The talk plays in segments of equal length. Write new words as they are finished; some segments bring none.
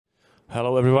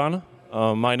Hello, everyone.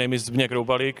 My name is Zbynek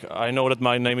Roubalik. I know that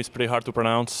my name is pretty hard to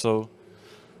pronounce, so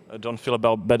don't feel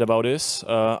bad about this.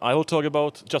 I will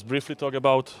just briefly talk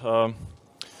about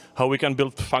how we can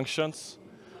build functions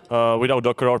without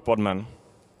Docker or Podman.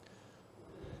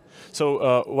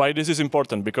 So why this is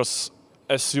important? Because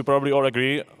as you probably all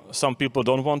agree, some people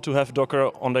don't want to have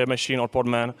Docker on their machine or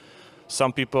Podman.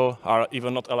 Some people are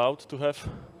even not allowed to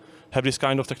have this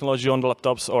kind of technology on the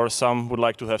laptops, or some would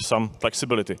like to have some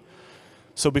flexibility.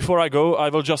 So before I go, I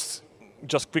will just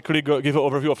quickly give an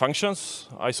overview of functions.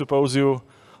 I suppose you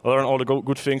learn all the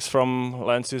good things from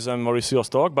Lance's and Mauricio's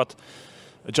talk, but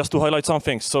just to highlight some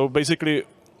things. So basically,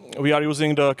 we are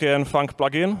using the kn-func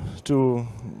plugin to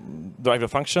drive the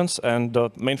functions, and the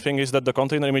main thing is that the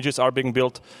container images are being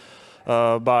built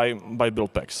by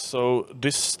build packs. So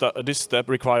this step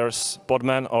requires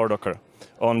Podman or Docker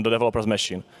on the developer's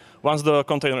machine. Once the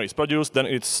container is produced, then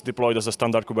it's deployed as a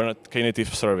standard Kubernetes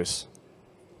Knative Service.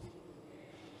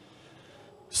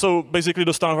 So basically,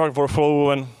 the standard workflow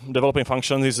when developing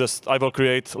functions is just I will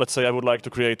create, let's say I would like to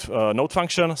create a node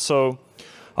function. So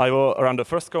I will run the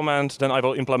first command, then I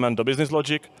will implement the business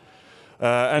logic,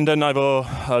 and then I will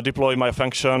deploy my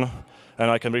function, and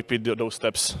I can repeat those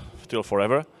steps till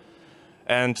forever.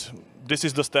 And this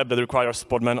is the step that requires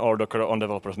Podman or Docker on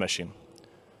developer's machine.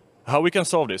 How we can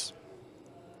solve this?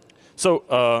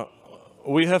 So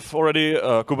we have already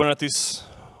Kubernetes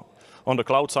on the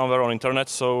cloud somewhere on internet,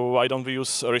 so why don't we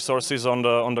use resources on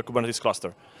the Kubernetes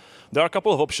cluster? There are a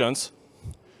couple of options.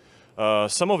 One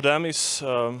of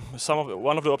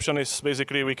the options is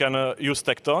basically we can use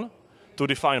Tekton to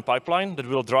define a pipeline that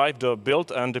will drive the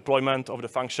build and deployment of the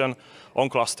function on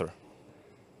cluster.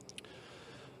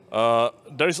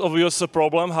 There is obviously a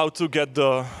problem how to get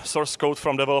the source code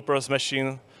from developer's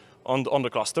machine on the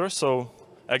cluster. So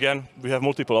again, we have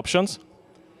multiple options.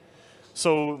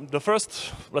 So the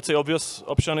first, let's say, obvious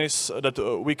option is that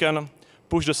we can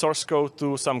push the source code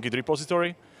to some Git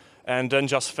repository and then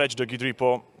just fetch the Git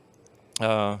repo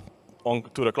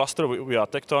onto the cluster via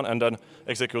Tekton and then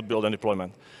execute build and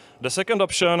deployment. The second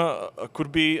option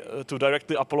could be to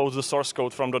directly upload the source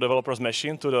code from the developer's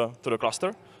machine to the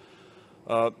cluster.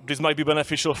 This might be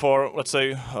beneficial for, let's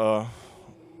say,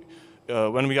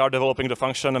 when we are developing the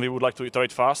function and we would like to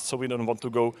iterate fast, so we don't want to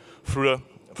go through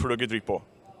the Git repo.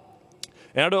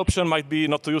 Another option might be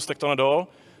not to use Tekton at all,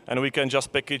 and we can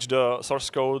just package the source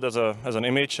code as an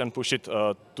image and push it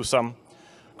to some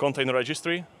container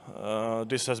registry.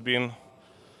 This has been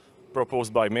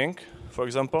proposed by Mink, for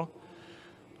example.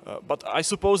 But I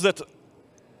suppose that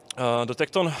the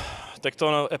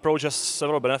Tekton approach has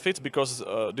several benefits, because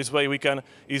this way we can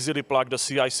easily plug the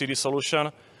CI/CD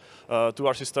solution to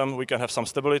our system. We can have some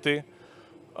stability.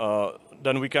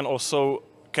 Then we can also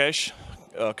cache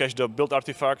the build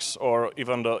artifacts or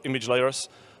even the image layers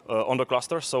on the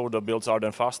cluster, so the builds are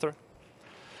then faster,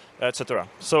 etc.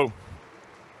 So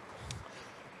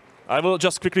I will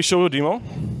just quickly show you a demo.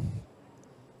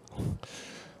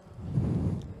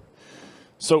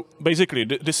 So basically,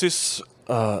 this is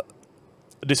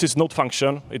node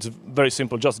function. It's very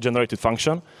simple, just generated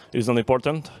function. It is not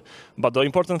important, but the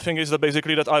important thing is that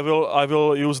basically that I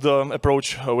will use the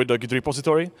approach with the Git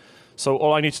repository. So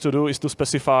all I need to do is to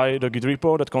specify the Git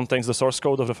repo that contains the source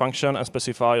code of the function and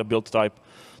specify a build type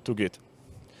to Git.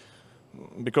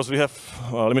 Because we have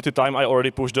limited time, I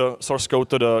already pushed the source code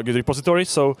to the Git repository.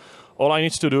 So all I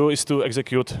need to do is to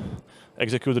execute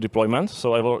the deployment.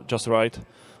 So I will just write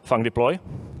func deploy.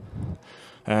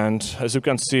 And as you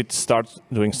can see, it starts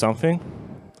doing something.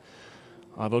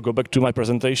 I will go back to my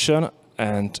presentation,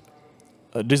 and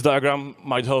this diagram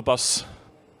might help us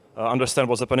understand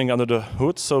what's happening under the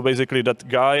hood. So basically, that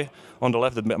guy on the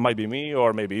left, that might be me,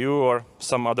 or maybe you, or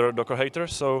some other Docker hater.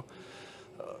 So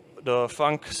the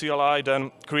func CLI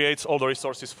then creates all the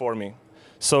resources for me.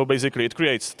 So basically, it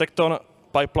creates Tekton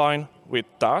pipeline with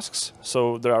tasks.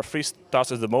 So there are 3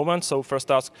 tasks at the moment. So first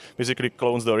task basically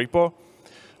clones the repo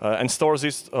and stores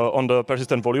it on the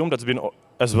persistent volume that's been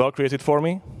as well created for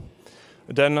me.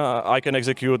 Then I can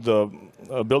execute the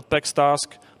build packs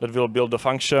task that will build the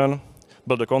function,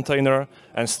 build the container,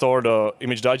 and store the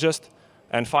image digest.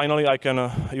 And finally, I can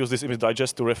use this image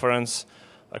digest to reference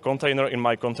a container in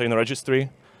my container registry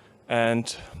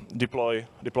and deploy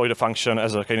the function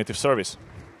as a Knative service.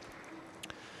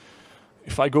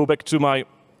 If I go back to my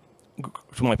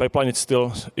pipeline, it's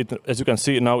still, as you can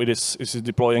see now, it is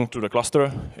deploying to the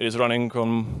cluster. It is running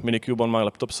on Minikube on my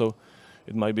laptop, so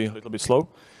it might be a little bit slow.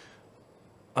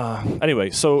 Anyway,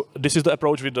 so this is the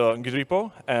approach with the Git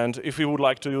repo, and if we would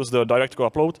like to use the direct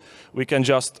co-upload, we can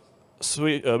just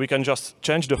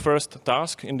change the first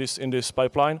task in this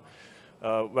pipeline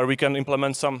where we can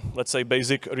implement some, let's say,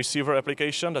 basic receiver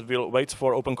application that will wait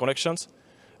for open connections.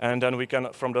 And then we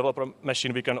can, from the developer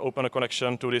machine, we can open a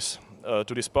connection to this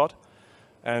pod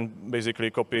and basically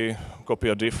copy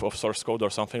a diff of source code or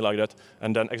something like that,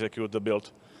 and then execute the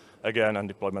build again and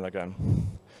deployment again.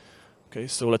 Okay,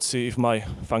 so let's see if my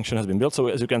function has been built. So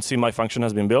as you can see, my function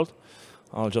has been built.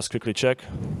 I'll just quickly check.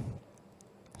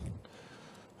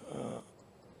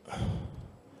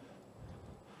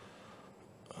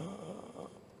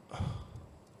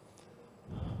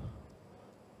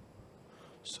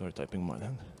 Sorry, typing my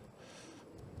hand.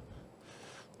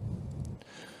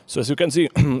 So as you can see,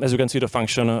 the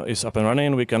function is up and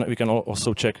running. We can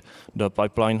also check the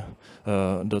pipeline,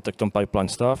 the Tekton pipeline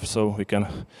stuff. So we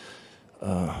can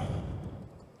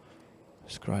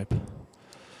describe.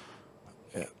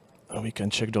 Yeah, we can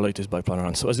check the latest pipeline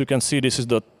run. So as you can see, this is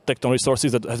the Tekton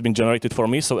resources that has been generated for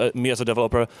me. So me as a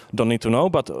developer don't need to know,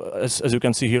 but as you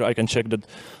can see here, I can check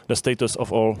the status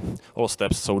of all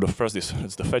steps. So the first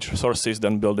is the fetch resources,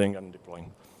 then building and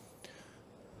deploying.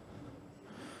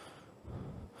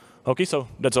 Okay, so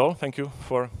that's all. Thank you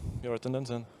for your attendance.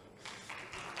 And